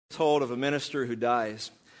Told of a minister who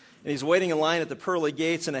dies. And he's waiting in line at the pearly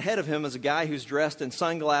gates, and ahead of him is a guy who's dressed in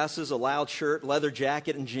sunglasses, a loud shirt, leather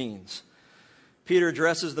jacket, and jeans. Peter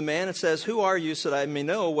addresses the man and says, "Who are you, so that I may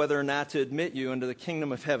know whether or not to admit you into the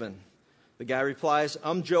kingdom of heaven?" The guy replies,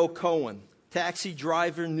 "I'm Joe Cohen, taxi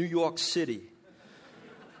driver, New York City."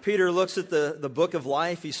 Peter looks at the book of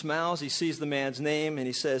life, he smiles, he sees the man's name, and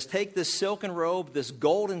he says, "Take this silken robe, this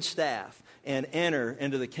golden staff, and enter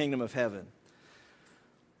into the kingdom of heaven."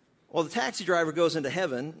 Well, the taxi driver goes into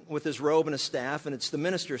heaven with his robe and his staff, and it's the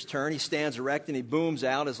minister's turn. He stands erect and he booms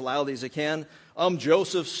out as loudly as he can, "I'm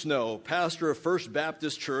Joseph Snow, pastor of First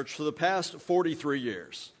Baptist Church for the past 43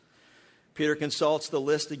 years. Peter consults the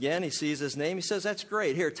list again. He sees his name. He says, "That's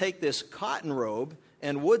great. Here, take this cotton robe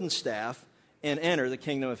and wooden staff and enter the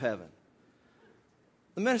kingdom of heaven."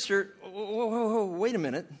 The minister, whoa, wait a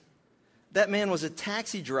minute. That man was a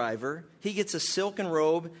taxi driver. He gets a silken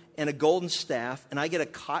robe and a golden staff, and I get a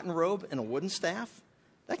cotton robe and a wooden staff?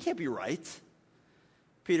 That can't be right.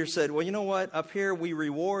 Peter said, "Well, you know what? Up here we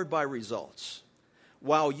reward by results.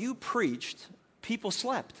 While you preached, people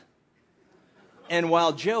slept. And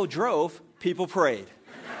while Joe drove, people prayed."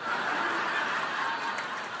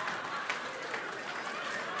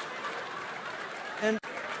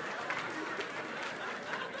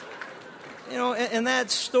 And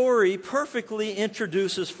that story perfectly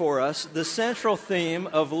introduces for us the central theme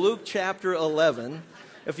of Luke chapter 11.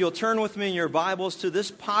 If you'll turn with me in your Bibles to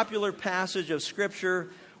this popular passage of Scripture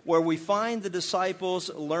where we find the disciples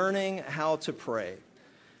learning how to pray.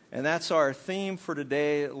 And that's our theme for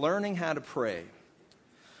today, learning how to pray.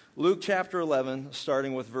 Luke chapter 11,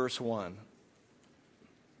 starting with verse 1.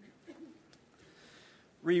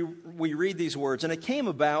 We read these words, "And it came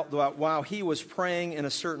about while he was praying in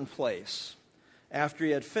a certain place. After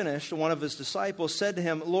he had finished, one of his disciples said to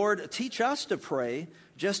him, 'Lord, teach us to pray,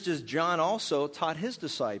 just as John also taught his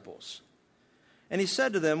disciples.' And he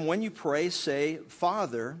said to them, 'When you pray, say,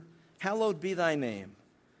 Father, hallowed be thy name.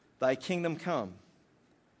 Thy kingdom come.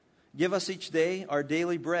 Give us each day our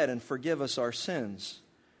daily bread, and forgive us our sins,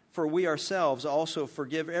 for we ourselves also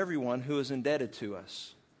forgive everyone who is indebted to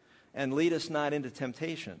us. And lead us not into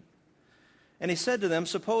temptation.' And he said to them,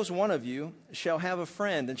 'Suppose one of you shall have a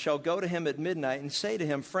friend, and shall go to him at midnight, and say to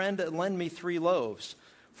him, Friend, lend me 3 loaves.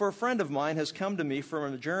 For a friend of mine has come to me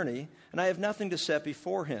from a journey, and I have nothing to set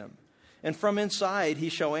before him. And from inside he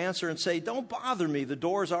shall answer and say, Don't bother me, the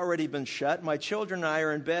door's already been shut. My children and I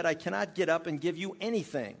are in bed. I cannot get up and give you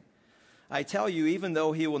anything. I tell you, even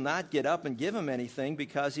though he will not get up and give him anything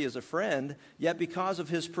because he is a friend, yet because of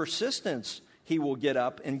his persistence he will get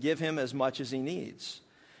up and give him as much as he needs.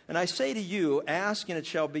 And I say to you, ask and it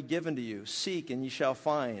shall be given to you. Seek and ye shall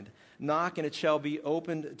find. Knock and it shall be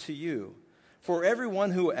opened to you. For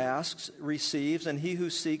everyone who asks receives, and he who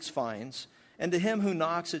seeks finds. And to him who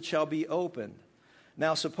knocks it shall be opened.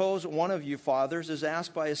 Now suppose one of you fathers is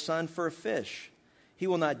asked by his son for a fish. He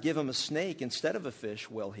will not give him a snake instead of a fish,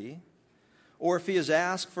 will he? Or if he is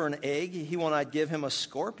asked for an egg, he will not give him a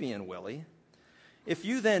scorpion, will he? If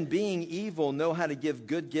you then, being evil, know how to give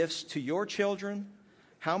good gifts to your children,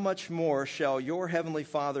 how much more shall your heavenly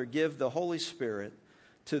Father give the Holy Spirit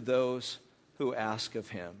to those who ask of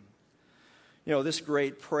him?" You know, this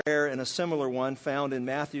great prayer and a similar one found in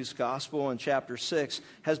Matthew's Gospel in chapter 6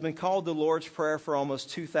 has been called the Lord's Prayer for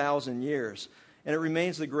almost 2,000 years. And it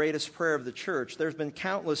remains the greatest prayer of the church. There's been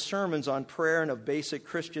countless sermons on prayer and of basic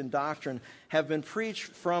Christian doctrine have been preached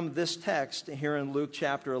from this text here in Luke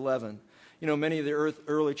chapter 11. You know, many of the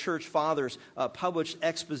early church fathers published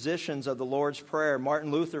expositions of the Lord's Prayer.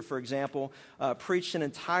 Martin Luther, for example, preached an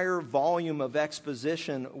entire volume of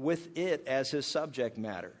exposition with it as his subject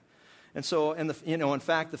matter. And so, in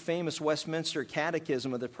fact, the famous Westminster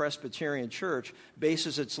Catechism of the Presbyterian Church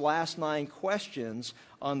bases its last 9 questions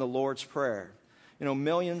on the Lord's Prayer. You know,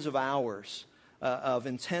 millions of hours of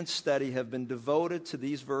intense study have been devoted to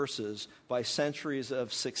these verses by centuries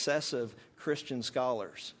of successive Christian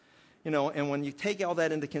scholars. You know, and when you take all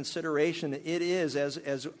that into consideration, it is,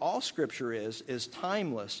 as all Scripture is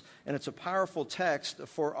timeless, and it's a powerful text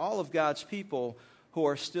for all of God's people who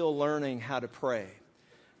are still learning how to pray.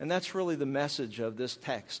 And that's really the message of this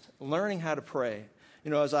text, learning how to pray. You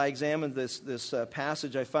know, as I examined this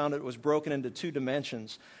passage, I found it was broken into 2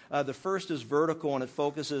 dimensions. The first is vertical, and it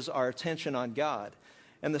focuses our attention on God.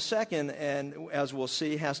 And the second, and as we'll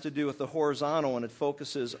see, has to do with the horizontal, and it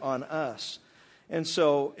focuses on us. And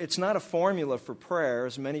so it's not a formula for prayer,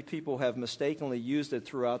 as many people have mistakenly used it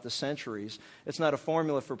throughout the centuries. It's not a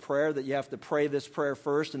formula for prayer that you have to pray this prayer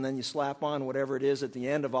first and then you slap on whatever it is at the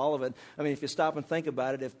end of all of it. I mean, if you stop and think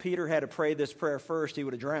about it, if Peter had to pray this prayer first, he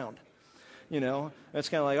would have drowned. It's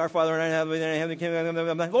kind of like, our Father in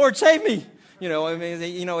heaven, Lord, save me.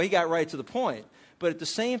 He got right to the point. But at the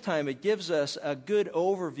same time, it gives us a good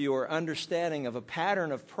overview or understanding of a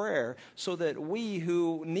pattern of prayer so that we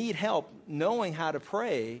who need help knowing how to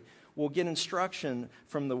pray will get instruction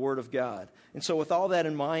from the Word of God. And so with all that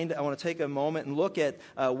in mind, I want to take a moment and look at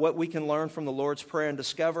what we can learn from the Lord's Prayer and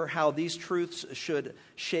discover how these truths should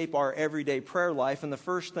shape our everyday prayer life. And the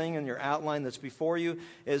first thing in your outline that's before you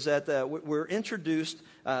is that we're introduced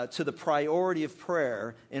to the priority of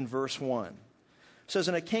prayer in verse 1. It says,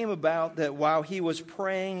 and it came about that while he was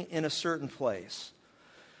praying in a certain place.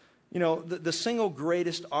 The single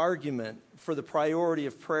greatest argument for the priority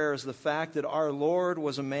of prayer is the fact that our Lord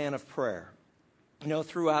was a man of prayer.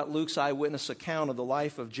 Throughout Luke's eyewitness account of the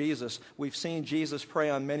life of Jesus, we've seen Jesus pray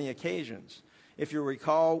on many occasions. If you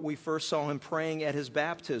recall, we first saw him praying at his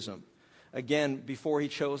baptism. Again, before he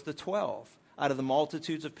chose the 12. Out of the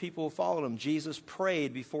multitudes of people who followed him, Jesus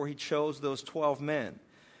prayed before he chose those 12 men.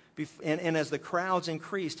 And as the crowds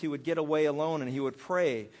increased, he would get away alone and he would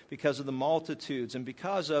pray because of the multitudes and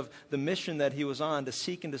because of the mission that he was on to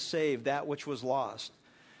seek and to save that which was lost.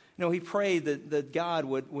 He prayed that God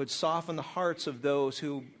would soften the hearts of those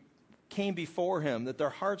who came before him, that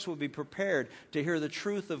their hearts would be prepared to hear the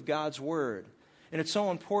truth of God's word. And it's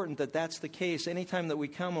so important that that's the case. Anytime that we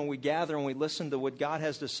come and we gather and we listen to what God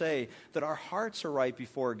has to say, that our hearts are right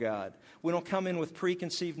before God. We don't come in with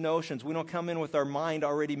preconceived notions. We don't come in with our mind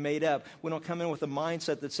already made up. We don't come in with a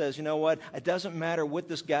mindset that says, you know what, it doesn't matter what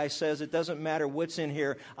this guy says. It doesn't matter what's in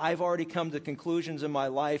here. I've already come to conclusions in my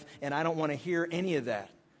life, and I don't want to hear any of that.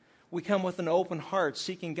 We come with an open heart,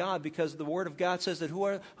 seeking God, because the Word of God says that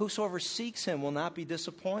whosoever seeks Him will not be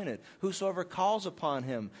disappointed. Whosoever calls upon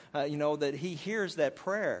Him, that He hears that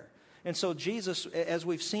prayer. And so Jesus, as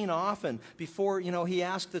we've seen often, before, He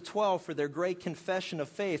asked the 12 for their great confession of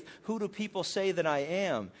faith, who do people say that I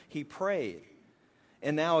am? He prayed.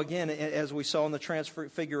 And now again, as we saw in the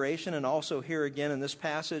Transfiguration and also here again in this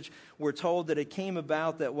passage, we're told that it came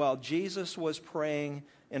about that while Jesus was praying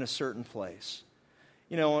in a certain place.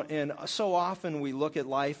 And so often we look at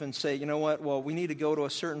life and say, you know what, well, we need to go to a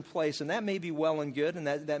certain place. And that may be well and good, and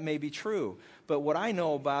that may be true. But what I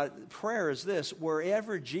know about prayer is this: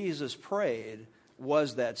 wherever Jesus prayed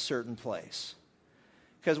was that certain place.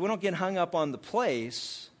 Because we don't get hung up on the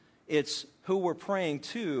place, it's who we're praying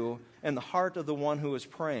to and the heart of the one who is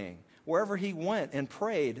praying. Wherever he went and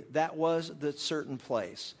prayed, that was the certain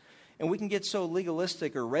place. And we can get so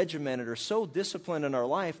legalistic or regimented or so disciplined in our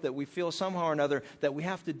life that we feel somehow or another that we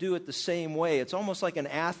have to do it the same way. It's almost like an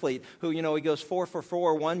athlete who, he goes 4 for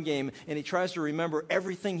 4 one game and he tries to remember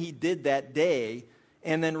everything he did that day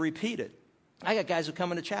and then repeat it. I got guys who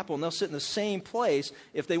come into chapel and they'll sit in the same place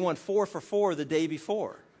if they went 4 for 4 the day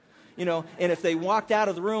before. And if they walked out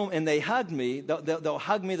of the room and they hugged me, they'll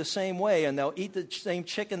hug me the same way, and they'll eat the same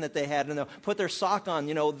chicken that they had, and they'll put their sock on,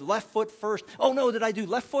 left foot first. Oh no, did I do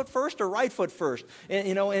left foot first or right foot first?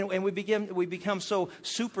 And we become so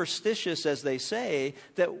superstitious, as they say,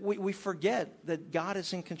 that we forget that God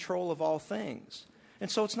is in control of all things. And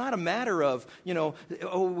so it's not a matter of, we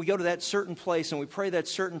go to that certain place and we pray that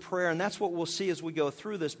certain prayer, and that's what we'll see as we go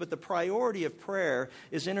through this. But the priority of prayer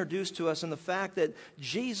is introduced to us in the fact that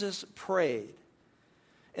Jesus prayed.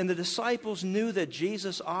 And the disciples knew that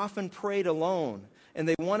Jesus often prayed alone, and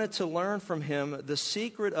they wanted to learn from him the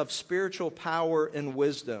secret of spiritual power and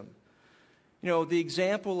wisdom. The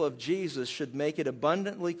example of Jesus should make it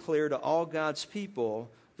abundantly clear to all God's people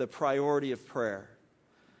the priority of prayer.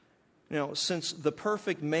 Since the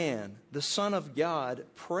perfect man, the Son of God,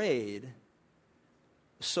 prayed,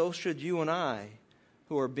 so should you and I,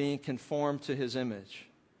 who are being conformed to his image.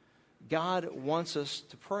 God wants us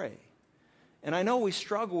to pray. And I know we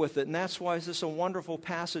struggle with it, and that's why this is a wonderful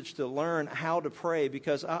passage to learn how to pray,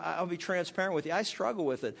 because I'll be transparent with you. I struggle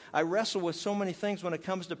with it. I wrestle with so many things when it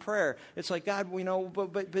comes to prayer. It's like, God,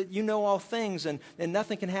 but you know all things, and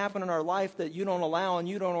nothing can happen in our life that you don't allow and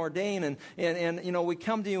you don't ordain. And we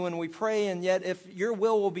come to you and we pray, and yet if your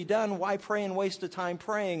will be done, why pray and waste the time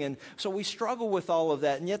praying? And so we struggle with all of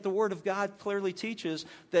that, and yet the Word of God clearly teaches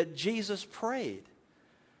that Jesus prayed.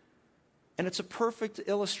 And it's a perfect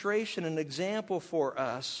illustration, an example for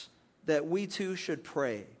us that we too should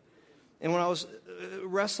pray. And when I was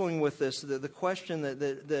wrestling with this, the question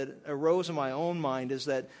that arose in my own mind is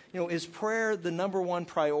that, is prayer the number one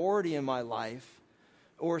priority in my life?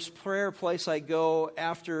 Or is prayer a place I go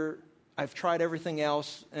after I've tried everything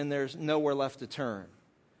else and there's nowhere left to turn?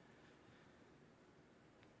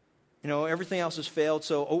 Everything else has failed,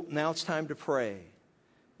 so now it's time to pray.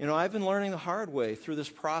 I've been learning the hard way through this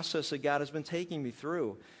process that God has been taking me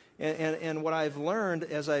through. And what I've learned,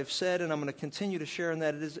 as I've said, and I'm going to continue to share in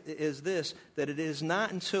that, is this, that it is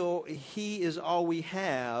not until He is all we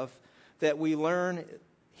have that we learn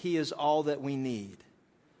He is all that we need.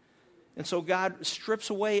 And so God strips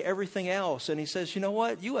away everything else, and He says, you know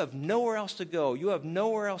what? You have nowhere else to go. You have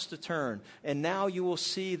nowhere else to turn. And now you will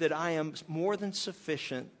see that I am more than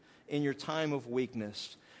sufficient in your time of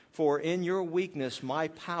weakness. For in your weakness, my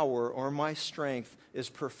power or my strength is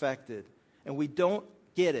perfected. And we don't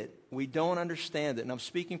get it. We don't understand it. And I'm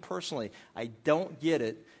speaking personally. I don't get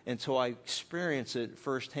it until I experience it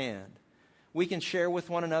firsthand. We can share with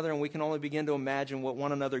one another, and we can only begin to imagine what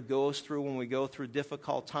one another goes through when we go through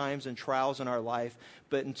difficult times and trials in our life.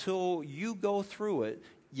 But until you go through it,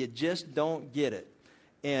 you just don't get it.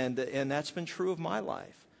 And that's been true of my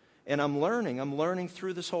life. And I'm learning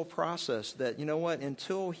through this whole process that, you know what,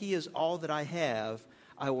 until He is all that I have,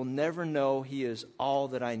 I will never know He is all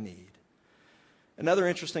that I need. Another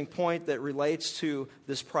interesting point that relates to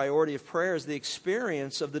this priority of prayer is the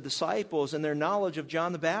experience of the disciples and their knowledge of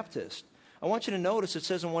John the Baptist. I want you to notice it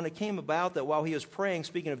says, and when it came about that while He was praying,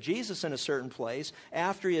 speaking of Jesus in a certain place,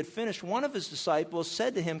 after He had finished, one of His disciples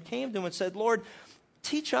came to Him and said, Lord,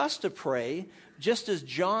 teach us to pray just as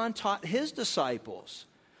John taught his disciples.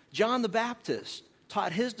 John the Baptist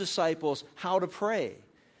taught his disciples how to pray.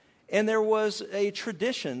 And there was a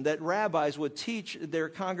tradition that rabbis would teach their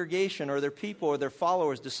congregation or their people or their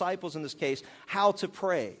followers, disciples in this case, how to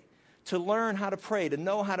pray. To learn how to pray, to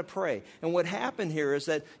know how to pray. And what happened here is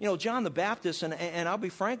that, John the Baptist, and I'll be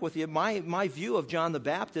frank with you, my view of John the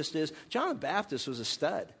Baptist is John the Baptist was a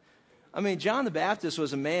stud. I mean, John the Baptist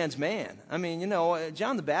was a man's man. I mean,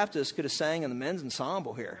 John the Baptist could have sang in the men's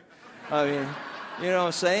ensemble here. I mean, you know what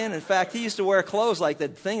I'm saying? In fact, he used to wear clothes like the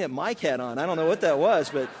thing that Mike had on. I don't know what that was,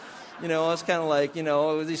 but... it's kind of like,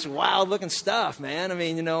 this wild-looking stuff, man. I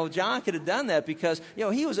mean, John could have done that because,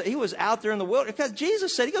 he was out there in the wilderness. Because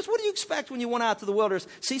Jesus said, He goes, what do you expect when you went out to the wilderness?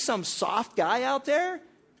 See some soft guy out there?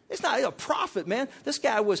 It's not a prophet, man. This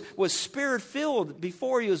guy was Spirit-filled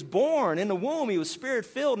before he was born. In the womb, he was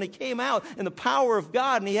Spirit-filled, and he came out in the power of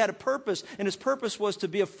God, and he had a purpose, and his purpose was to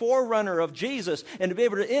be a forerunner of Jesus and to be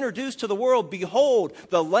able to introduce to the world, behold,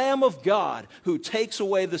 the Lamb of God who takes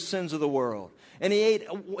away the sins of the world. And he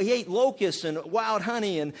ate locusts and wild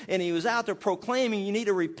honey, and he was out there proclaiming you need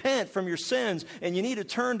to repent from your sins, and you need to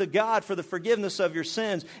turn to God for the forgiveness of your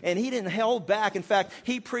sins. And he didn't hold back. In fact,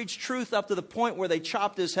 he preached truth up to the point where they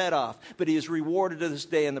chopped his head off. But he is rewarded to this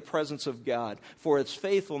day in the presence of God for his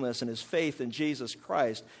faithfulness and his faith in Jesus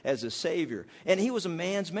Christ as his Savior. And he was a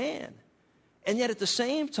man's man. And yet at the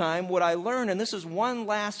same time, what I learned, and this is one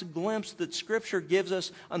last glimpse that Scripture gives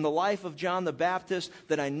us on the life of John the Baptist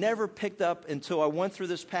that I never picked up until I went through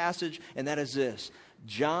this passage, and that is this.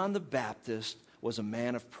 John the Baptist was a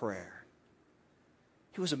man of prayer.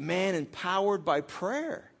 He was a man empowered by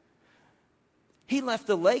prayer. He left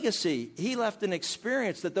a legacy. He left an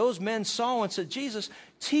experience that those men saw and said, Jesus,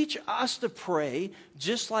 teach us to pray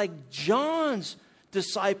just like John's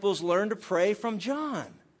disciples learned to pray from John.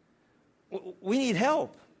 We need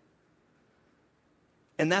help.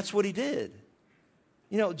 And that's what he did.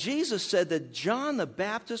 Jesus said that John the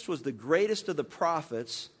Baptist was the greatest of the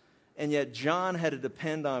prophets, and yet John had to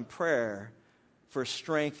depend on prayer for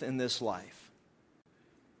strength in this life.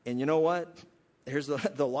 And you know what? Here's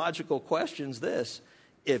the logical question is this.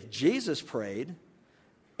 If Jesus prayed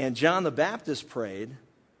and John the Baptist prayed,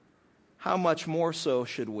 how much more so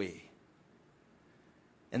should we?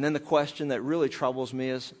 And then the question that really troubles me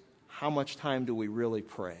is, how much time do we really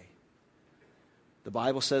pray? The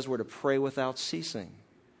Bible says we're to pray without ceasing,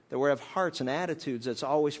 that we have hearts and attitudes that's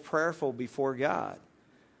always prayerful before God.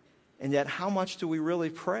 And yet, how much do we really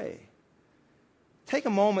pray? Take a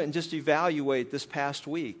moment and just evaluate this past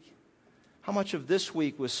week. How much of this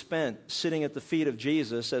week was spent sitting at the feet of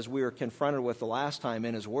Jesus as we were confronted with the last time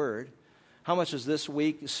in His Word? How much is this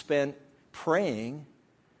week spent praying?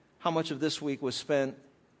 How much of this week was spent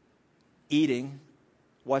eating,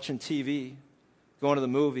 watching TV, going to the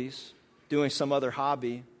movies, doing some other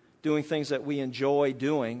hobby, doing things that we enjoy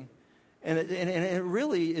doing? And it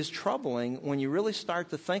really is troubling when you really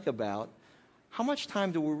start to think about how much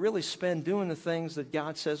time do we really spend doing the things that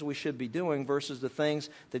God says we should be doing versus the things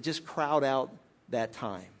that just crowd out that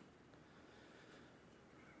time.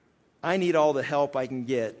 I need all the help I can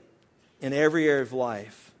get in every area of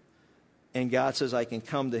life, and God says I can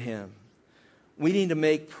come to Him. We need to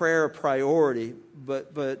make prayer a priority,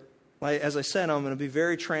 but as I said, I'm going to be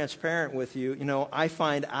very transparent with you. I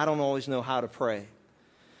find I don't always know how to pray.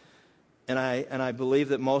 And I believe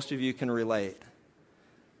that most of you can relate.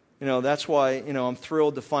 That's why, I'm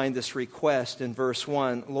thrilled to find this request in verse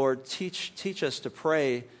 1. Lord, teach us to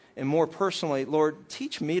pray and more personally, Lord,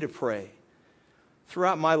 teach me to pray.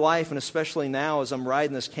 Throughout my life, and especially now as I'm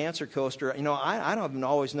riding this cancer coaster, I don't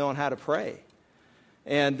always know how to pray.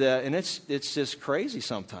 And it's just crazy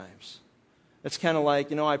sometimes. It's kind of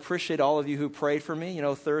like, I appreciate all of you who prayed for me.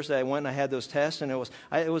 Thursday I went and I had those tests, and it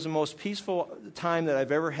was the most peaceful time that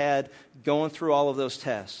I've ever had going through all of those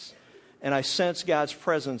tests. And I sensed God's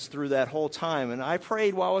presence through that whole time. And I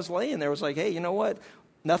prayed while I was laying there. I was like, hey, you know what?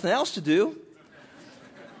 Nothing else to do.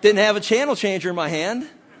 Didn't have a channel changer in my hand.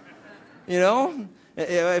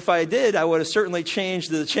 If I did, I would have certainly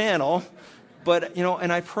changed the channel. But,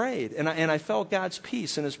 and I prayed. And I felt God's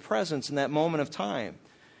peace and His presence in that moment of time.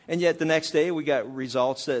 And yet the next day we got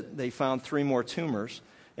results that they found 3 more tumors.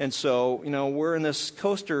 And so, we're in this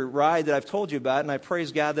coaster ride that I've told you about, and I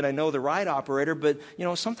praise God that I know the ride operator. But,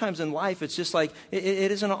 sometimes in life it's just like,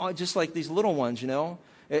 it isn't just like these little ones,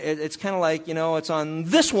 It's kind of like, it's on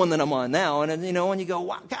this one that I'm on now. And, and you go,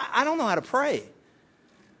 wow, God, I don't know how to pray.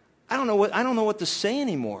 I don't know what to say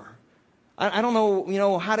anymore. I don't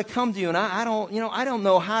know, how to come to you. And I don't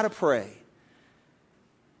know how to pray.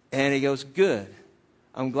 And He goes, good.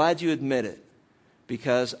 I'm glad you admit it,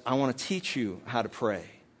 because I want to teach you how to pray.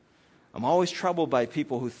 I'm always troubled by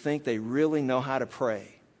people who think they really know how to pray.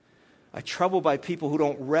 I'm troubled by people who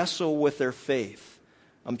don't wrestle with their faith.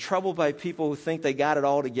 I'm troubled by people who think they got it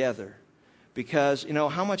all together. Because,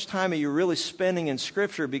 how much time are you really spending in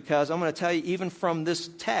Scripture? Because I'm going to tell you, even from this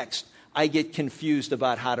text, I get confused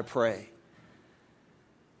about how to pray.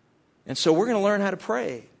 And so we're going to learn how to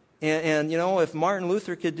pray. And if Martin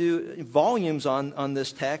Luther could do volumes on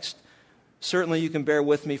this text, certainly you can bear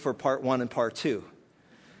with me for part 1 and part 2.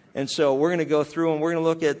 And so we're going to go through and we're going to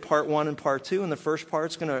look at part 1 and part 2. And the first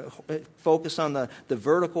part's going to focus on the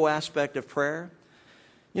vertical aspect of prayer.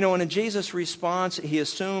 And in Jesus' response, He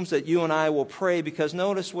assumes that you and I will pray, because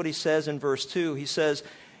notice what He says in verse 2. He says,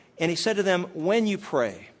 and He said to them, when you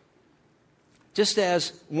pray, just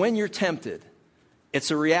as when you're tempted,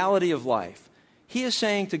 it's a reality of life. He is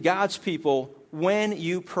saying to God's people, when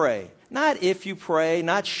you pray. Not if you pray,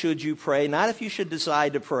 not should you pray, not if you should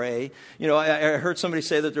decide to pray. I heard somebody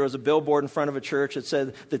say that there was a billboard in front of a church that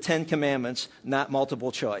said the 10 Commandments, not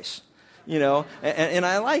multiple choice. And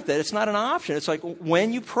I like that. It's not an option. It's like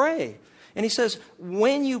when you pray. And He says,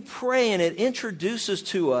 when you pray, and it introduces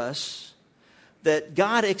to us that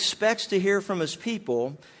God expects to hear from His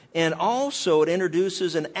people. And also it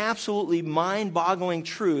introduces an absolutely mind-boggling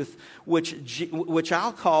truth, which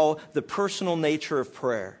I'll call the personal nature of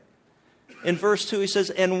prayer. In verse 2 He says,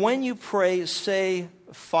 and when you pray, say,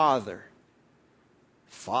 Father.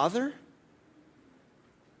 Father?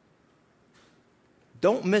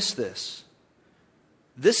 Don't miss this.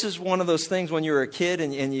 This is one of those things when you were a kid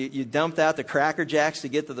and you dumped out the Cracker Jacks to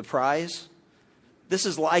get to the prize. This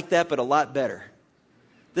is like that, but a lot better.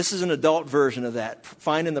 This is an adult version of that,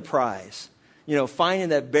 finding the prize. Finding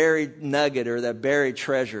that buried nugget or that buried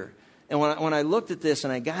treasure. And when I looked at this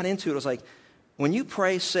and I got into it, I was like, when you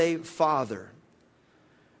pray, say, Father.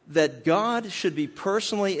 That God should be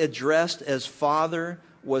personally addressed as Father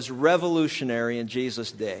was revolutionary in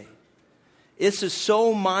Jesus' day. This is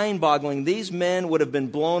so mind-boggling. These men would have been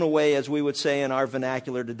blown away, as we would say in our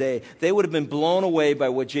vernacular today. They would have been blown away by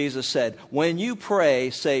what Jesus said. When you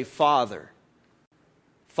pray, say, Father.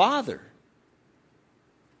 Father.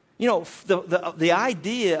 The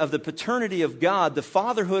idea of the paternity of God, the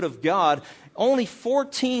fatherhood of God, only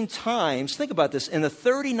 14 times, think about this, in the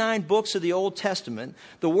 39 books of the Old Testament,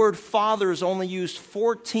 the word Father is only used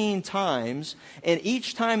 14 times, and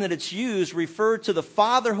each time that it's used referred to the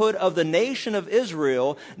fatherhood of the nation of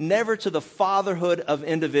Israel, never to the fatherhood of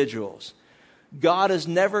individuals. God is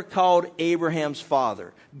never called Abraham's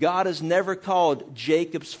father. God is never called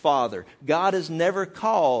Jacob's father. God is never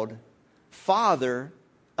called father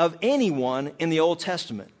of anyone in the Old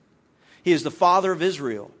Testament. He is the father of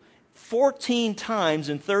Israel. 14 times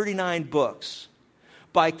in 39 books.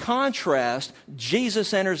 By contrast,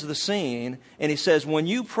 Jesus enters the scene and He says, when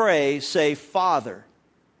you pray, say Father.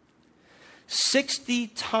 60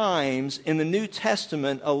 times in the New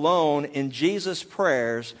Testament alone in Jesus'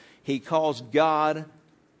 prayers, He calls God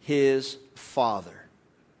His Father.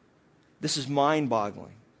 This is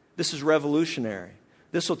mind-boggling. This is revolutionary.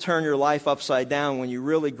 This will turn your life upside down when you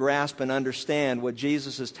really grasp and understand what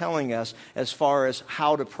Jesus is telling us as far as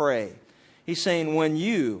how to pray. He's saying, when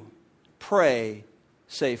you pray,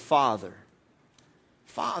 say Father.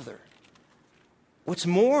 Father. What's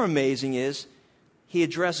more amazing is He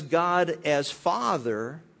addressed God as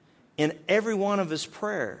Father in every one of His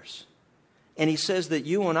prayers. And He says that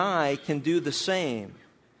you and I can do the same.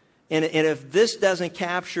 And if this doesn't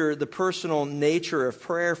capture the personal nature of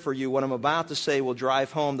prayer for you, what I'm about to say will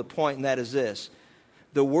drive home the point, and that is this.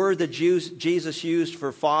 The word that Jesus used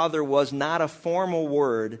for Father was not a formal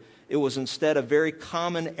word. It was instead a very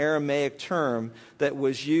common Aramaic term that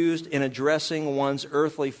was used in addressing one's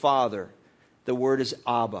earthly father. The word is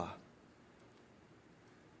Abba.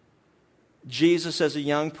 Jesus, as a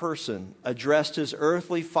young person, addressed his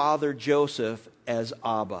earthly father Joseph as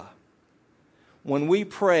Abba. When we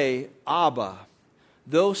pray, Abba,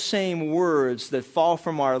 those same words that fall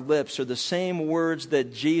from our lips are the same words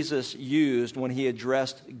that Jesus used when he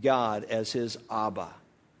addressed God as his Abba.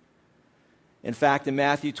 In fact, in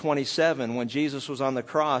Matthew 27, when Jesus was on the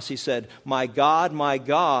cross, he said, my God,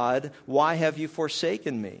 why have you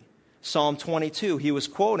forsaken me? Psalm 22, he was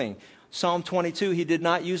quoting. Psalm 22, he did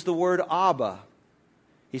not use the word Abba.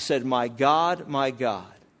 He said, my God,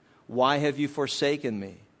 why have you forsaken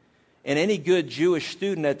me? And any good Jewish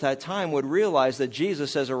student at that time would realize that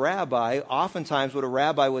Jesus, as a rabbi, oftentimes what a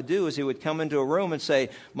rabbi would do is he would come into a room and say,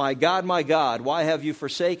 my God, why have you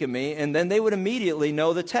forsaken me? And then they would immediately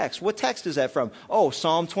know the text. What text is that from? Oh,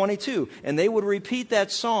 Psalm 22. And they would repeat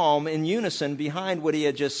that psalm in unison behind what he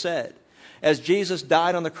had just said. As Jesus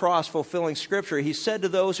died on the cross fulfilling Scripture, he said to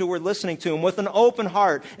those who were listening to him with an open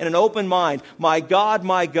heart and an open mind, my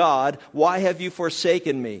God, why have you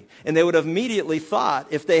forsaken me? And they would have immediately thought,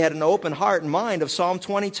 if they had an open heart and mind, of Psalm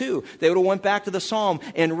 22. They would have went back to the psalm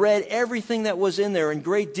and read everything that was in there in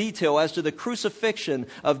great detail as to the crucifixion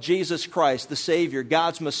of Jesus Christ, the Savior,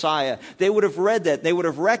 God's Messiah. They would have read that. They would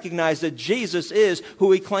have recognized that Jesus is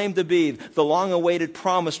who he claimed to be, the long-awaited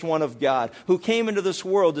promised one of God, who came into this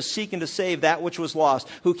world to seek and to save that which was lost,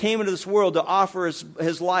 who came into this world to offer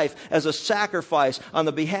his life as a sacrifice on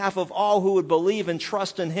the behalf of all who would believe and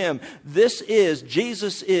trust in him.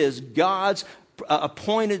 Jesus is God's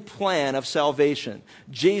appointed plan of salvation.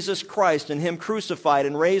 Jesus Christ and him crucified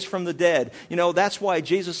and raised from the dead. You know, that's why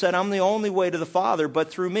Jesus said, I'm the only way to the Father,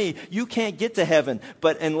 but through me, you can't get to heaven,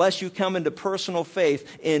 but unless you come into personal faith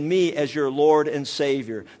in me as your Lord and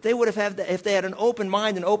Savior. They would have had, if they had an open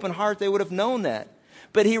mind and open heart, they would have known that.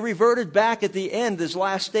 But he reverted back at the end. His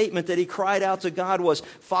last statement that he cried out to God was,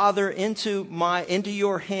 Father, into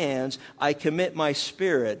your hands I commit my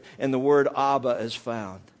spirit. And the word Abba is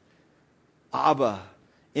found. Abba,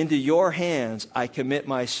 into your hands I commit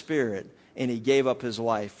my spirit. And he gave up his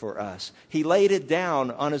life for us. He laid it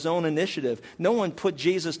down on his own initiative. No one put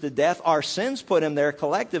Jesus to death. Our sins put him there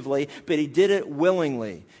collectively, but he did it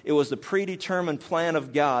willingly. It was the predetermined plan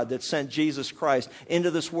of God that sent Jesus Christ into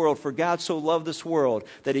this world. For God so loved this world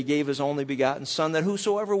that he gave his only begotten Son, that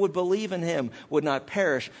whosoever would believe in him would not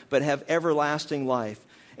perish, but have everlasting life.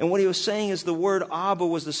 And what he was saying is the word Abba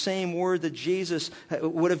was the same word that Jesus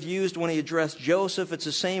would have used when he addressed Joseph. It's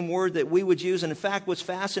the same word that we would use. And in fact, what's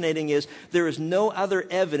fascinating is there is no other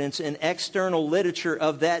evidence in external literature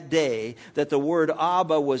of that day that the word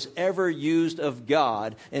Abba was ever used of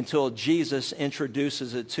God until Jesus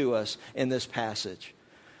introduces it to us in this passage.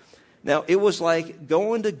 Now, it was like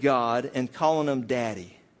going to God and calling him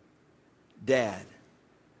Daddy. Dad.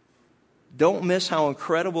 Don't miss how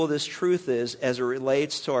incredible this truth is as it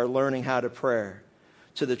relates to our learning how to pray.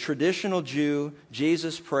 To the traditional Jew,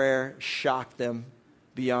 Jesus' prayer shocked them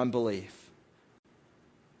beyond belief.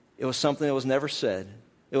 It was something that was never said.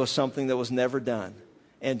 It was something that was never done.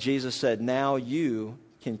 And Jesus said, now you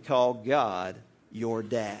can call God your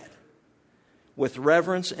dad. With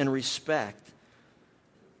reverence and respect,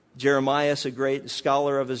 Jeremiah, a great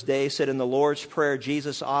scholar of his day, said in the Lord's Prayer,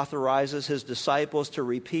 Jesus authorizes his disciples to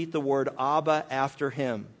repeat the word Abba after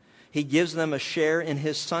him. He gives them a share in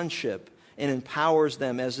his sonship and empowers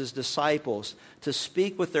them as his disciples to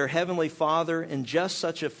speak with their heavenly Father in just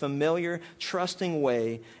such a familiar, trusting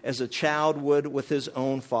way as a child would with his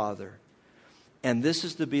own father. And this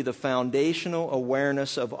is to be the foundational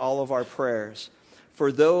awareness of all of our prayers.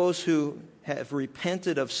 For those who have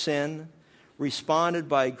repented of sin, responded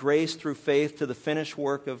by grace through faith to the finished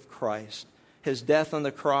work of Christ, his death on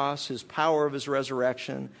the cross, his power of his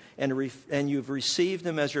resurrection, and you've received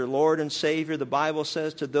him as your Lord and Savior. The Bible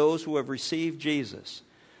says to those who have received Jesus,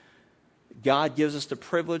 God gives us the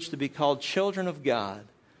privilege to be called children of God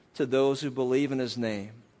to those who believe in his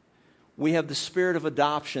name. We have the spirit of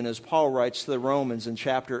adoption, as Paul writes to the Romans in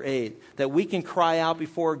chapter 8, that we can cry out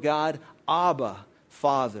before God, Abba,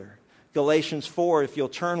 Father. Galatians 4, if you'll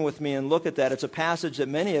turn with me and look at that. It's a passage that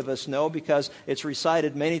many of us know because it's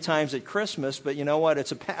recited many times at Christmas, but you know what?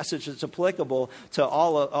 It's a passage that's applicable to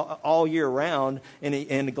all year round.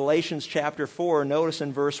 In Galatians chapter 4, notice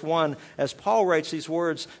in verse 1, as Paul writes these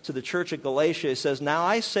words to the church at Galatia, he says, "Now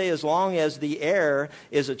I say, as long as the heir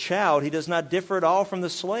is a child, he does not differ at all from the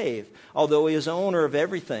slave, although he is owner of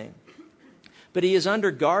everything. But he is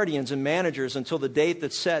under guardians and managers until the date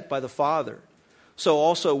that's set by the Father. So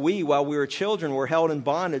also we, while we were children, were held in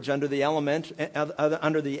bondage under the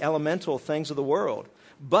elemental things of the world.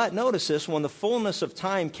 But notice this, when the fullness of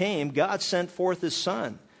time came, God sent forth His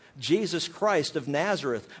Son, Jesus Christ of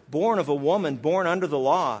Nazareth, born of a woman, born under the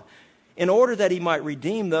law, in order that He might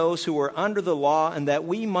redeem those who were under the law, and that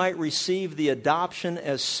we might receive the adoption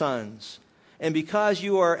as sons. And because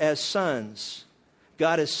you are as sons,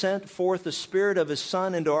 God has sent forth the Spirit of His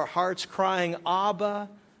Son into our hearts, crying, Abba,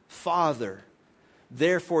 Father.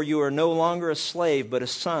 Therefore you are no longer a slave, but a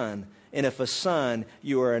son. And if a son,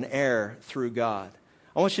 you are an heir through God."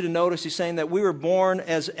 I want you to notice he's saying that we were born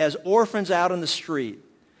as orphans out in the street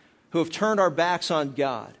who have turned our backs on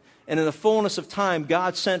God. And in the fullness of time,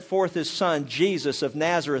 God sent forth His Son, Jesus of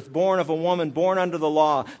Nazareth, born of a woman, born under the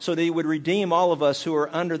law, so that He would redeem all of us who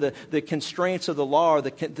are under the constraints of the law, or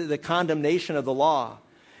the condemnation of the law.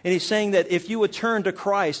 And He's saying that if you would turn to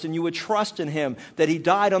Christ and you would trust in Him, that He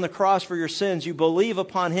died on the cross for your sins, you believe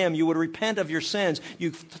upon Him, you would repent of your sins, you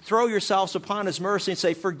throw yourselves upon His mercy and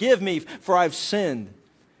say, "Forgive me, for I've sinned.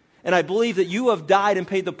 And I believe that you have died and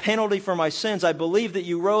paid the penalty for my sins. I believe that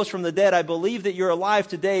you rose from the dead. I believe that you're alive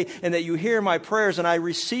today and that you hear my prayers, and I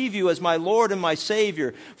receive you as my Lord and my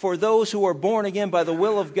Savior." For those who are born again by the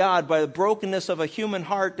will of God, by the brokenness of a human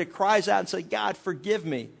heart that cries out and says, "God, forgive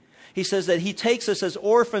me." He says that He takes us as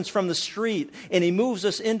orphans from the street and He moves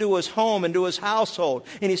us into His home, into His household.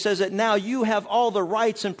 And He says that now you have all the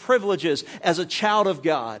rights and privileges as a child of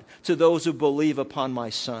God to those who believe upon my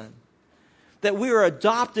Son. That we are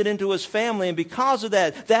adopted into His family, and because of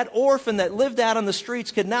that, that orphan that lived out on the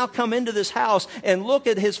streets could now come into this house and look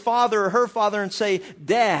at his father or her father and say,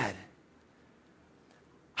 "Dad,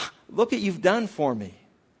 look what you've done for me.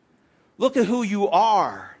 Look at who you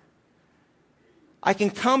are. I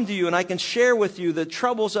can come to you and I can share with you the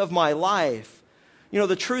troubles of my life." You know,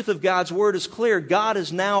 the truth of God's Word is clear. God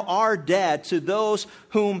is now our dad to those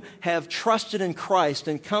whom have trusted in Christ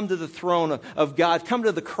and come to the throne of God, come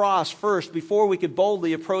to the cross first before we could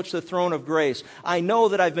boldly approach the throne of grace. I know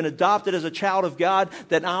that I've been adopted as a child of God,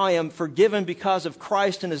 that I am forgiven because of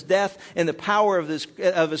Christ and His death and the power of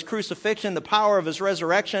His crucifixion, the power of His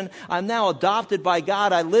resurrection. I'm now adopted by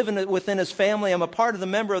God. I live within His family. I'm a part of the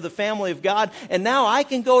member of the family of God. And now I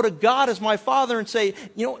can go to God as my Father and say,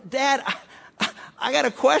 "You know, Dad, I got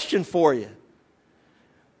a question for you.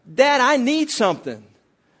 Dad, I need something.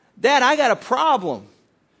 Dad, I got a problem,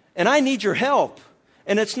 and I need your help."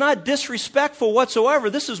 And it's not disrespectful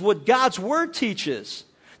whatsoever. This is what God's Word teaches,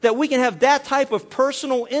 that we can have that type of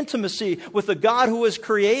personal intimacy with the God who has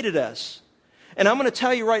created us. And I'm going to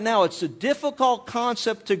tell you right now, it's a difficult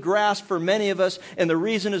concept to grasp for many of us, and the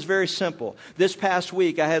reason is very simple. This past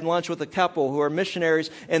week, I had lunch with a couple who are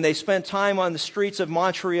missionaries, and they spent time on the streets of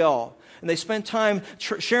Montreal. And they spent time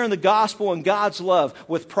sharing the gospel and God's love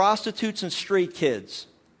with prostitutes and street kids.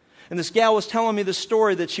 And this gal was telling me the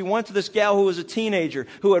story that she went to this gal who was a teenager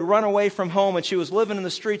who had run away from home, and she was living in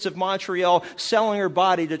the streets of Montreal, selling her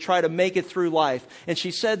body to try to make it through life. And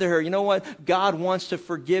she said to her, "You know what? God wants to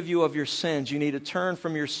forgive you of your sins. You need to turn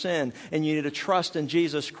from your sin, and you need to trust in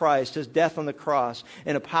Jesus Christ, His death on the cross,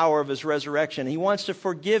 and the power of His resurrection. He wants to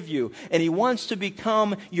forgive you, and He wants to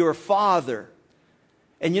become your Father."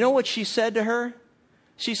 And you know what she said to her?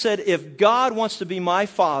 She said, "If God wants to be my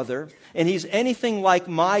Father and He's anything like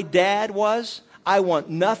my dad was, I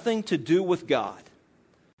want nothing to do with God."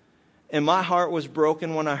 And my heart was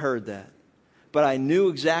broken when I heard that. But I knew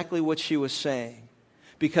exactly what she was saying.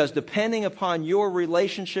 Because depending upon your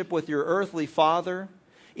relationship with your earthly father,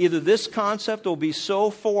 either this concept will be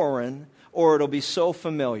so foreign or it'll be so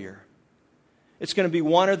familiar. It's going to be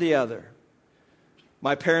one or the other.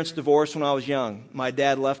 My parents divorced when I was young. My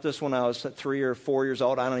dad left us when I was 3 or 4 years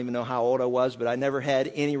old. I don't even know how old I was, but I never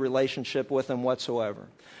had any relationship with him whatsoever.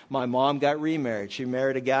 My mom got remarried. She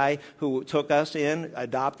married a guy who took us in,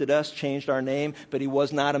 adopted us, changed our name, but he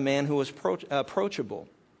was not a man who was approachable.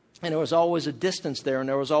 And there was always a distance there, and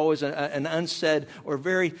there was always an unsaid or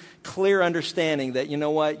very clear understanding that, you know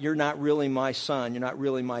what, you're not really my son, you're not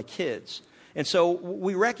really my kids. And so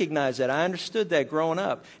we recognize that. I understood that growing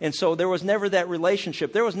up. And so there was never that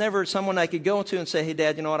relationship. There was never someone I could go to and say, "Hey,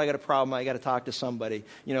 Dad, you know what? I got a problem. I got to talk to somebody.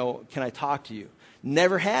 You know, can I talk to you?"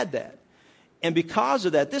 Never had that. And because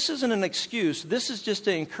of that, this isn't an excuse. This is just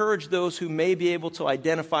to encourage those who may be able to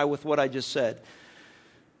identify with what I just said.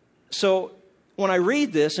 So when I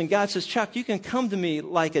read this and God says, Chuck, you can come to me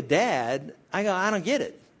like a dad, I go, I don't get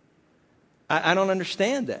it. I don't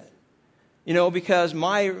understand that. Because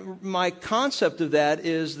my concept of that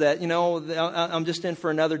is that, I'm just in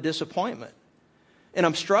for another disappointment. And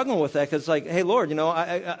I'm struggling with that because it's like, hey, Lord,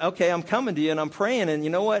 okay, I'm coming to you and I'm praying. And you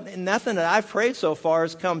know what? Nothing that I've prayed so far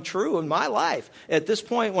has come true in my life. At this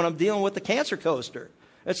point, when I'm dealing with the cancer coaster,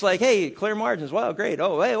 it's like, hey, clear margins. Wow, great.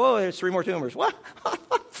 Oh, hey, whoa, there's 3 more tumors. What?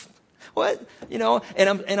 What?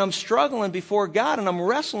 And I'm struggling before God, and I'm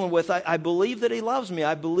wrestling with, I believe that He loves me.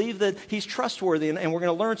 I believe that He's trustworthy, and we're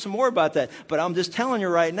going to learn some more about that. But I'm just telling you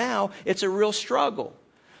right now, it's a real struggle.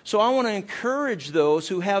 So I want to encourage those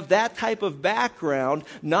who have that type of background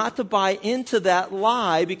not to buy into that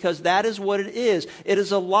lie, because that is what it is. It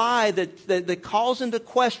is a lie that calls into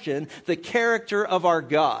question the character of our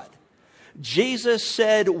God. Jesus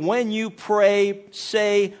said, when you pray,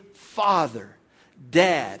 say, Father,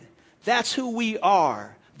 Dad. That's who we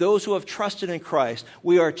are. Those who have trusted in Christ.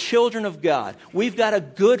 We are children of God. We've got a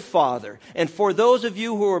good Father. And for those of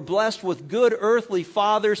you who are blessed with good earthly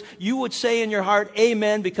fathers, you would say in your heart,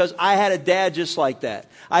 amen, because I had a dad just like that.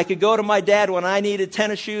 I could go to my dad when I needed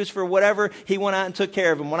tennis shoes for whatever, he went out and took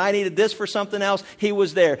care of them. When I needed this for something else, he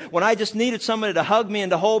was there. When I just needed somebody to hug me and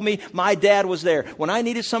to hold me, my dad was there. When I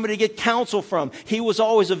needed somebody to get counsel from, he was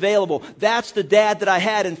always available. That's the dad that I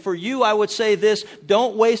had. And for you, I would say this,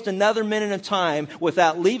 don't waste another minute of time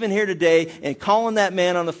without leaving here today and calling that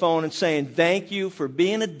man on the phone and saying, thank you for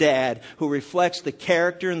being a dad who reflects the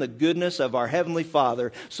character and the goodness of our Heavenly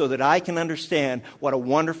Father, so that I can understand what a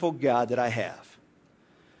wonderful God that I have.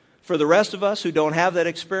 For the rest of us who don't have that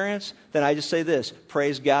experience, then I just say this,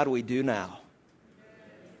 praise God we do now.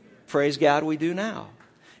 Praise God we do now.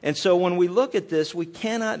 And so when we look at this, we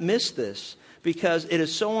cannot miss this, because it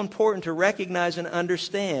is so important to recognize and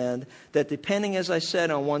understand that depending, as I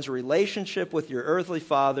said, on one's relationship with your earthly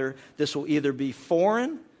father, this will either be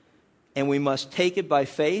foreign and we must take it by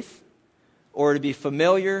faith, or to be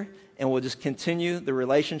familiar and we'll just continue the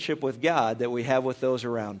relationship with God that we have with those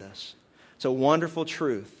around us. It's a wonderful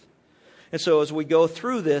truth. And so as we go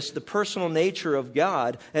through this, the personal nature of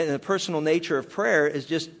God and the personal nature of prayer is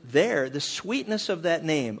just there. The sweetness of that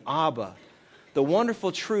name, Abba. The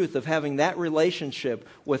wonderful truth of having that relationship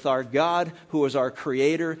with our God, who is our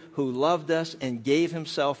Creator, who loved us and gave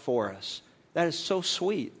Himself for us. That is so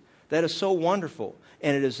sweet. That is so wonderful.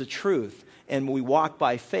 And it is the truth. And we walk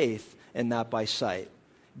by faith and not by sight.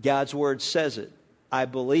 God's Word says it. I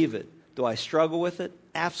believe it. Do I struggle with it?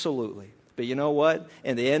 Absolutely. But you know what?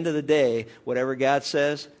 In the end of the day, whatever God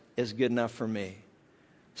says is good enough for me.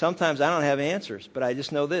 Sometimes I don't have answers, but I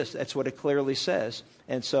just know this. That's what it clearly says.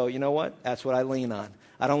 And so, you know what? That's what I lean on.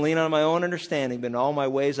 I don't lean on my own understanding, but in all my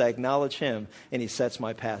ways I acknowledge Him, and He sets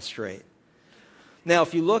my path straight. Now,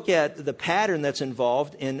 if you look at the pattern that's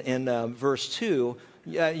involved in verse 2,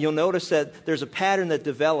 you'll notice that there's a pattern that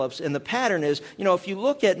develops. And the pattern is, if you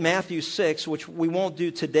look at Matthew 6, which we won't do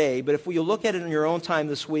today, but if you look at it in your own time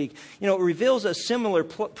this week, it reveals a similar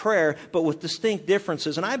prayer, but with distinct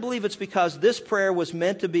differences. And I believe it's because this prayer was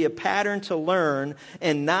meant to be a pattern to learn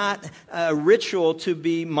and not a ritual to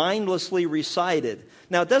be mindlessly recited.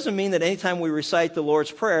 Now, it doesn't mean that anytime we recite the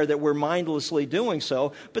Lord's Prayer that we're mindlessly doing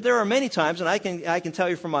so, but there are many times, and I can tell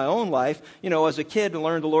you from my own life, as a kid to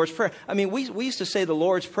learn the Lord's Prayer. I mean, we used to say the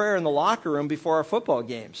Lord's Prayer in the locker room before our football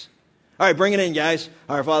games. All right, bring it in, guys.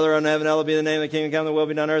 Our Father in heaven, hallowed be the name of the King, come, the will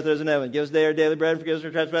be done on earth as in heaven. Give us today our daily bread, and forgive us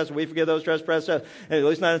our trespasses, and we forgive those trespasses. And at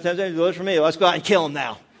least not in temptation, deliver us from evil. Let's go out and kill them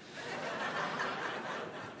now.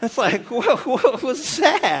 It's like, what was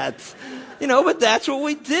that? But that's what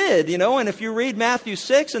we did, and if you read Matthew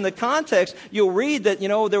 6 in the context, you'll read that,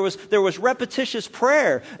 there was repetitious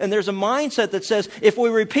prayer, and there's a mindset that says if we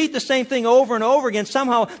repeat the same thing over and over again,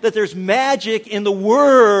 somehow that there's magic in the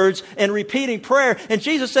words and repeating prayer. And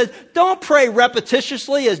Jesus said, don't pray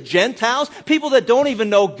repetitiously as Gentiles, people that don't even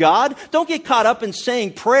know God. Don't get caught up in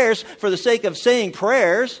saying prayers for the sake of saying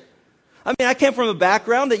prayers. I mean, I came from a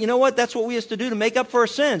background that, that's what we used to do to make up for our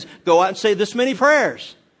sins. Go out and say this many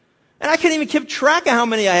prayers. And I couldn't even keep track of how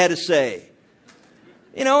many I had to say.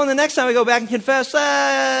 And the next time I go back and confess,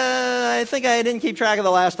 I think I didn't keep track of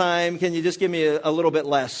the last time. Can you just give me a little bit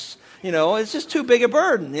less? It's just too big a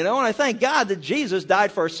burden, and I thank God that Jesus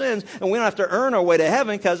died for our sins, and we don't have to earn our way to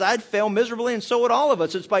heaven, because I'd fail miserably, and so would all of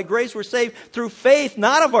us. It's by grace we're saved through faith,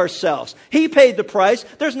 not of ourselves. He paid the price.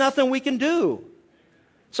 There's nothing we can do.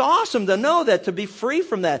 It's awesome to know that, to be free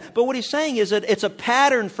from that. But what he's saying is that it's a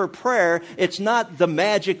pattern for prayer. It's not the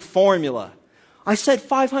magic formula. I said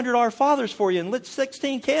 500 Our Fathers for you and lit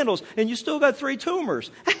 16 candles, and you still got 3 tumors.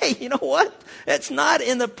 Hey, you know what? It's not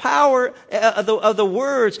in the power of the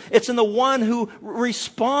words. It's in the one who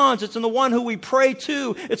responds. It's in the one who we pray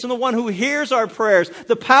to. It's in the one who hears our prayers.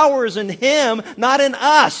 The power is in Him, not in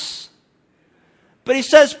us. But He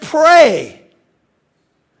says, pray.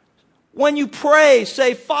 When you pray,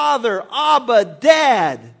 say, Father, Abba,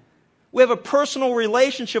 Dad. We have a personal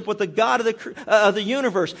relationship with the God of the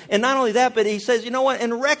universe. And not only that, but He says, you know what?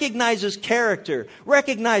 And recognize His character.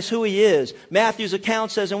 Recognize who He is. Matthew's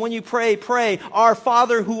account says, and when you pray, pray, Our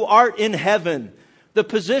Father who art in heaven. The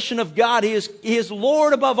position of God, He is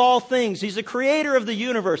Lord above all things. He's the creator of the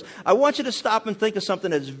universe. I want you to stop and think of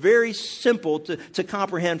something that's very simple to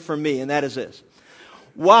comprehend for me, and that is this.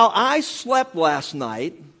 While I slept last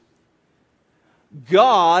night,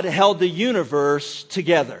 God held the universe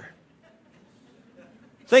together.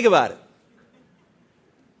 Think about it.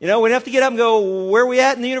 You know, we'd have to get up and go, where are we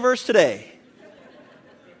at in the universe today?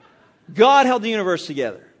 God held the universe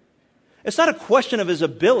together. It's not a question of His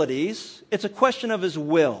abilities. It's a question of His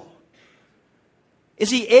will. Is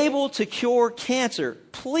He able to cure cancer?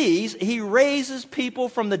 Please, He raises people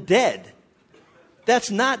from the dead.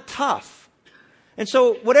 That's not tough. And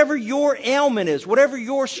so whatever your ailment is, whatever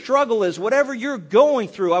your struggle is, whatever you're going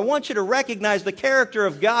through, I want you to recognize the character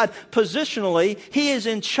of God positionally. He is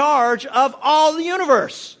in charge of all the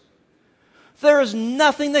universe. There is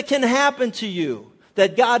nothing that can happen to you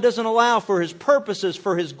that God doesn't allow for His purposes,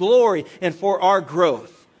 for His glory, and for our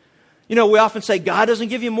growth. You know, we often say, God doesn't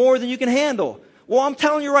give you more than you can handle. Well, I'm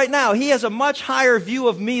telling you right now, He has a much higher view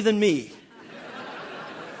of me than me.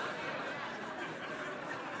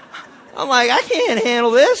 I'm like, I can't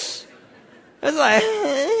handle this. It's like,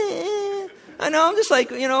 I know, I'm just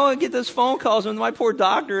like, you know, I get those phone calls with my poor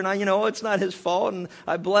doctor, and it's not his fault, and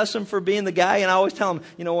I bless him for being the guy, and I always tell him,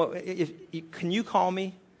 you know what, can you call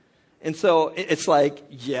me? And so it's like,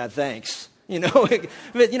 yeah, thanks. But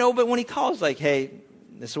when he calls, like, hey,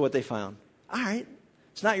 this is what they found. All right,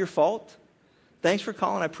 it's not your fault. Thanks for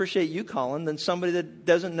calling. I appreciate you calling. Then somebody that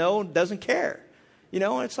doesn't know doesn't care. And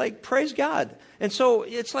it's like, praise God. And so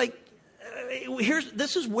it's like,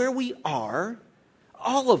 this is where we are,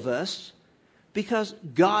 all of us, because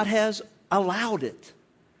God has allowed it.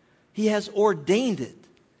 He has ordained it.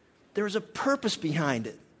 There's a purpose behind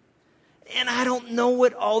it. And I don't know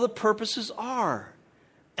what all the purposes are.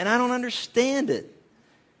 And I don't understand it.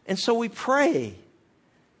 And so we pray. It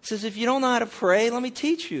says, if you don't know how to pray, let me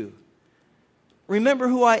teach you. Remember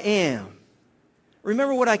who I am.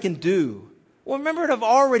 Remember what I can do. Well, remember what I've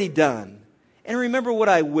already done. And remember what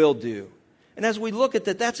I will do. And as we look at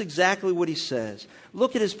that, that's exactly what He says.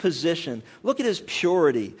 Look at His position. Look at His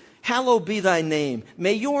purity. Hallowed be Thy name.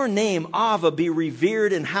 May Your name, Ava, be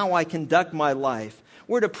revered in how I conduct my life.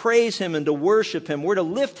 We're to praise Him and to worship Him. We're to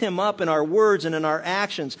lift Him up in our words and in our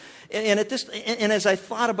actions. And as I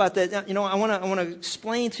thought about that, I want to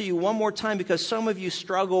explain to you one more time, because some of you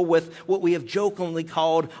struggle with what we have jokingly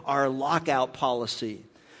called our lockout policy.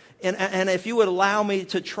 And if you would allow me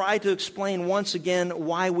to try to explain once again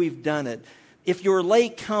why we've done it. If you're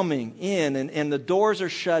late coming in and the doors are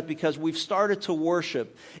shut because we've started to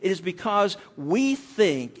worship, it is because we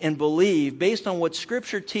think and believe, based on what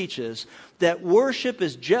Scripture teaches, that worship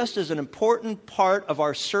is just as an important part of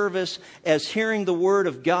our service as hearing the Word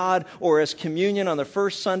of God, or as communion on the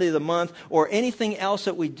first Sunday of the month, or anything else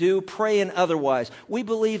that we do, pray and otherwise. We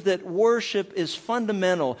believe that worship is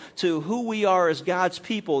fundamental to who we are as God's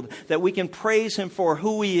people, that we can praise Him for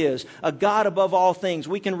who He is, a God above all things.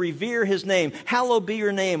 We can revere His name. Hallowed be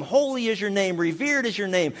Your name. Holy is Your name. Revered is Your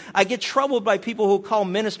name. I get troubled by people who call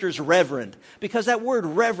ministers reverend, because that word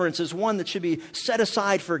reverence is one that should be set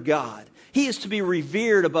aside for God. He is to be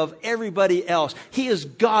revered above everybody else. He is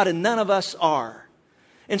God and none of us are.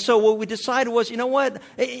 And so what we decided was, you know what?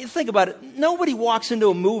 Think about it. Nobody walks into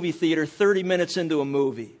a movie theater 30 minutes into a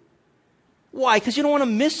movie. Why? Because you don't want to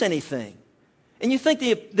miss anything. And you think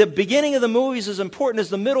the beginning of the movie is as important as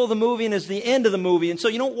the middle of the movie and as the end of the movie. And so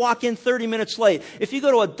you don't walk in 30 minutes late. If you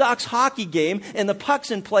go to a Ducks hockey game and the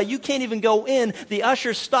puck's in play, you can't even go in. The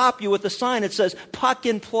ushers stop you with a sign that says, puck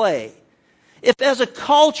in play. If as a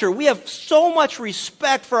culture we have so much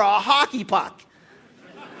respect for a hockey puck,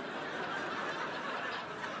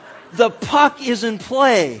 the puck is in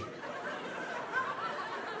play.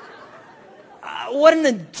 What an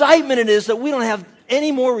indictment it is that we don't have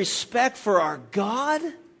any more respect for our God.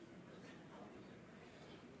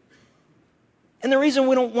 And the reason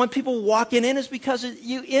we don't want people walking in is because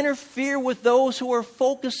you interfere with those who are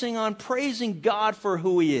focusing on praising God for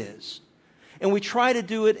who He is. And we try to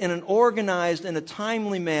do it in an organized, in a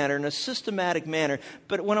timely manner, in a systematic manner.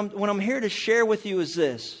 But what I'm here to share with you is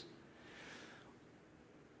this.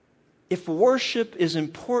 If worship is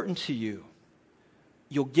important to you,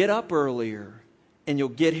 you'll get up earlier and you'll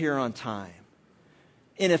get here on time.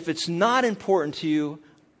 And if it's not important to you,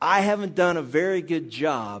 I haven't done a very good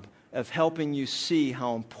job of helping you see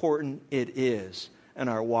how important it is in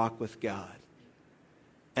our walk with God.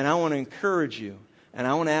 And I want to encourage you, and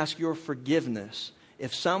I want to ask your forgiveness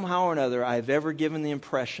if somehow or another I've ever given the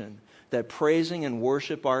impression that praising and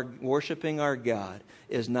worshiping our God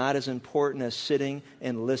is not as important as sitting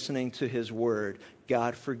and listening to His Word.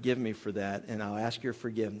 God, forgive me for that, and I'll ask your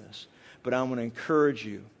forgiveness. But I'm going to encourage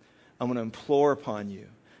you, I'm going to implore upon you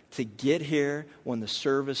to get here when the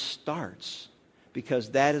service starts,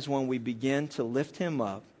 because that is when we begin to lift Him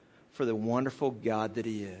up for the wonderful God that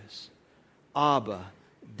He is. Abba,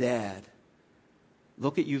 Dad,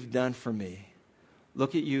 look what you've done for me.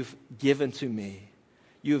 Look what you've given to me.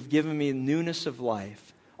 You have given me newness of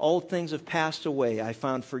life. Old things have passed away. I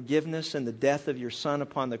found forgiveness in the death of your Son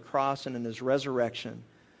upon the cross and in His resurrection.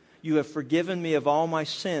 You have forgiven me of all my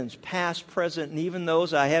sins, past, present, and even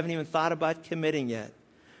those I haven't even thought about committing yet.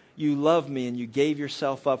 You loved me and you gave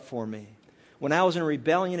yourself up for me. When I was in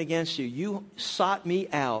rebellion against you, you sought me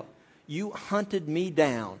out. You hunted me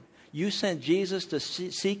down. You sent Jesus to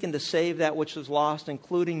seek and to save that which was lost,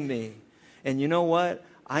 including me. And you know what?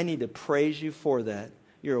 I need to praise you for that.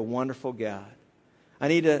 You're a wonderful God. I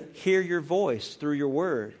need to hear your voice through your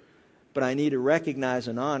word, but I need to recognize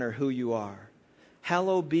and honor who you are.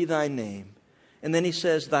 Hallowed be thy name. And then he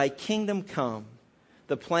says, thy kingdom come,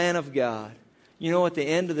 the plan of God. You know, at the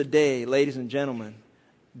end of the day, ladies and gentlemen,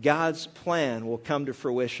 God's plan will come to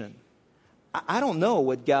fruition. I don't know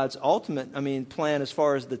what God's ultimate, plan as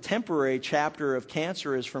far as the temporary chapter of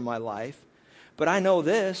cancer is for my life. But I know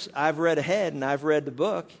this, I've read ahead and I've read the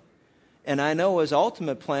book. And I know His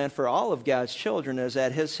ultimate plan for all of God's children is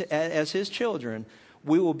that as His children,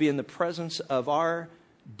 we will be in the presence of our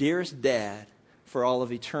dearest Dad for all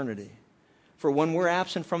of eternity. For when we're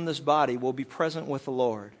absent from this body, we'll be present with the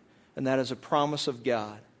Lord. And that is a promise of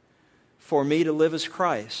God. For me to live as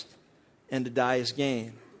Christ and to die as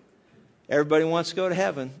gain. Everybody wants to go to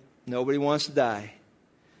heaven. Nobody wants to die.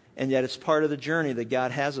 And yet it's part of the journey that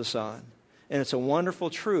God has us on. And it's a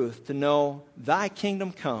wonderful truth to know thy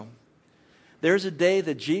kingdom come. There's a day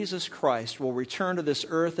that Jesus Christ will return to this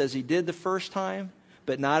earth as He did the first time,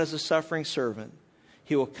 but not as a suffering servant.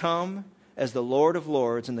 He will come as the Lord of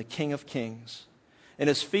Lords and the King of Kings. And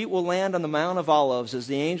His feet will land on the Mount of Olives. As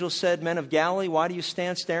the angel said, men of Galilee, why do you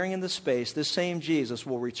stand staring into space? This same Jesus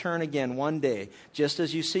will return again one day. Just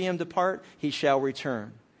as you see Him depart, He shall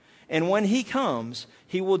return. And when He comes,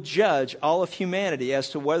 He will judge all of humanity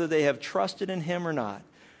as to whether they have trusted in Him or not.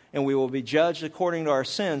 And we will be judged according to our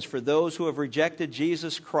sins for those who have rejected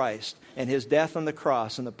Jesus Christ and His death on the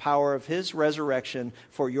cross and the power of His resurrection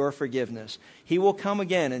for your forgiveness. He will come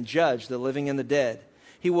again and judge the living and the dead.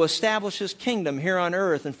 He will establish His kingdom here on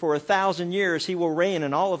earth, and for 1,000 years He will reign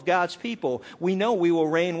in all of God's people. We know we will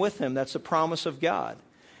reign with Him. That's the promise of God.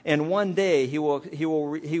 And one day He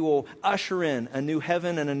will usher in a new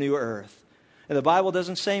heaven and a new earth. And the Bible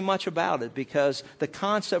doesn't say much about it because the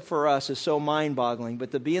concept for us is so mind-boggling.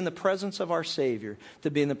 But to be in the presence of our Savior,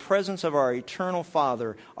 to be in the presence of our eternal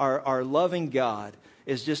Father, our loving God,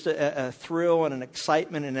 is just a thrill and an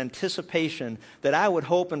excitement and anticipation that I would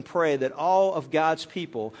hope and pray that all of God's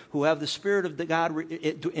people who have the Spirit of God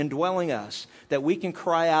indwelling us, that we can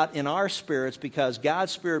cry out in our spirits because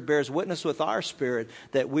God's Spirit bears witness with our spirit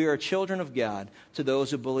that we are children of God to those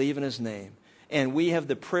who believe in His name. And we have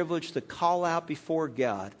the privilege to call out before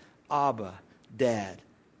God, Abba, Dad,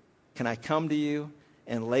 can I come to you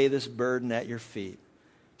and lay this burden at your feet?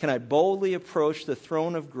 Can I boldly approach the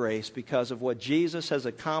throne of grace because of what Jesus has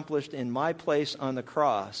accomplished in my place on the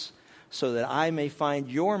cross so that I may find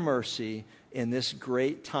your mercy in this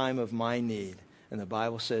great time of my need? And the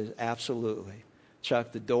Bible says, absolutely.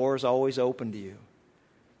 Chuck, the door is always open to you.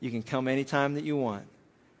 You can come anytime that you want.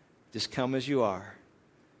 Just come as you are.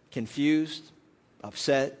 Confused,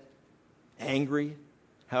 upset, angry,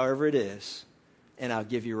 however it is, and I'll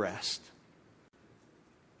give you rest.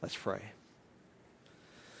 Let's pray.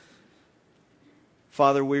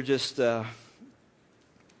 Father, we're just,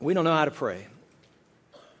 we don't know how to pray.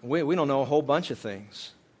 We don't know a whole bunch of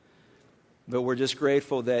things. But we're just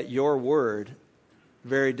grateful that your word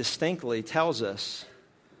very distinctly tells us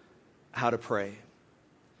how to pray.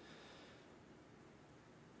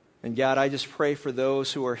 And God, I just pray for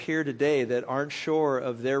those who are here today that aren't sure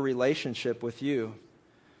of their relationship with you.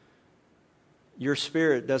 Your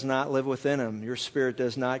spirit does not live within them. Your spirit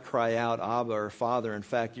does not cry out, Abba or Father. In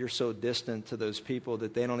fact, you're so distant to those people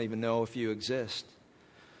that they don't even know if you exist.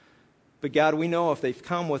 But God, we know if they've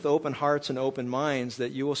come with open hearts and open minds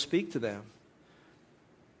that you will speak to them.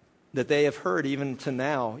 That they have heard, even to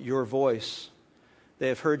now, your voice. They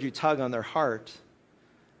have heard you tug on their heart.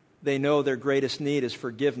 They know their greatest need is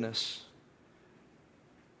forgiveness.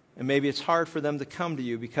 And maybe it's hard for them to come to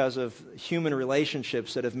you because of human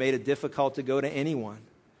relationships that have made it difficult to go to anyone.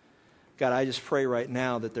 God, I just pray right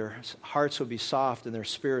now that their hearts will be soft and their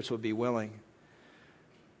spirits will be willing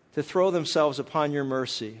to throw themselves upon your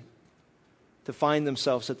mercy, to find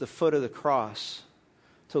themselves at the foot of the cross,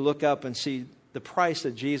 to look up and see the price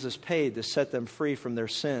that Jesus paid to set them free from their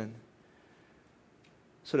sin,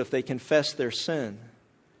 so that if they confess their sin,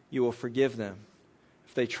 you will forgive them.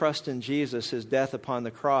 If they trust in Jesus, his death upon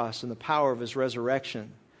the cross, and the power of his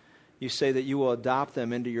resurrection, you say that you will adopt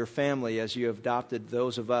them into your family as you have adopted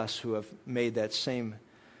those of us who have made that same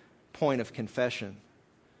point of confession.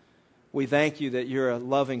 We thank you that you're a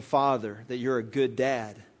loving Father, that you're a good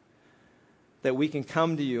dad, that we can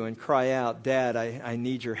come to you and cry out, Dad, I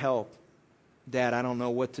need your help. Dad, I don't know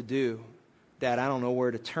what to do. Dad, I don't know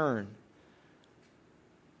where to turn.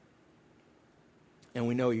 And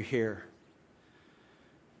we know you're here.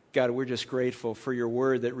 God, we're just grateful for your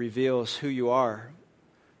word that reveals who you are.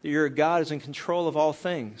 That you're a God who's in control of all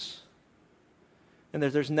things. And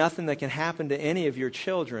that there's nothing that can happen to any of your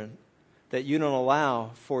children that you don't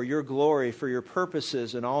allow for your glory, for your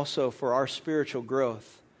purposes, and also for our spiritual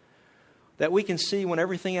growth. That we can see when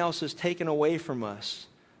everything else is taken away from us,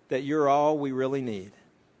 that you're all we really need.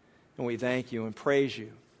 And we thank you and praise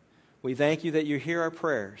you. We thank you that you hear our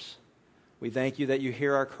prayers. We thank you that you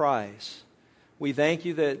hear our cries. We thank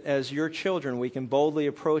you that as your children, we can boldly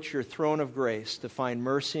approach your throne of grace to find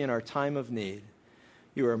mercy in our time of need.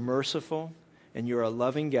 You are merciful and you are a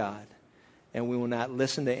loving God, and we will not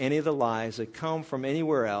listen to any of the lies that come from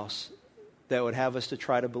anywhere else that would have us to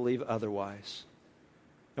try to believe otherwise.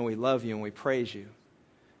 And we love you and we praise you.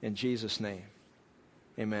 In Jesus' name,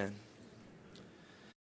 amen.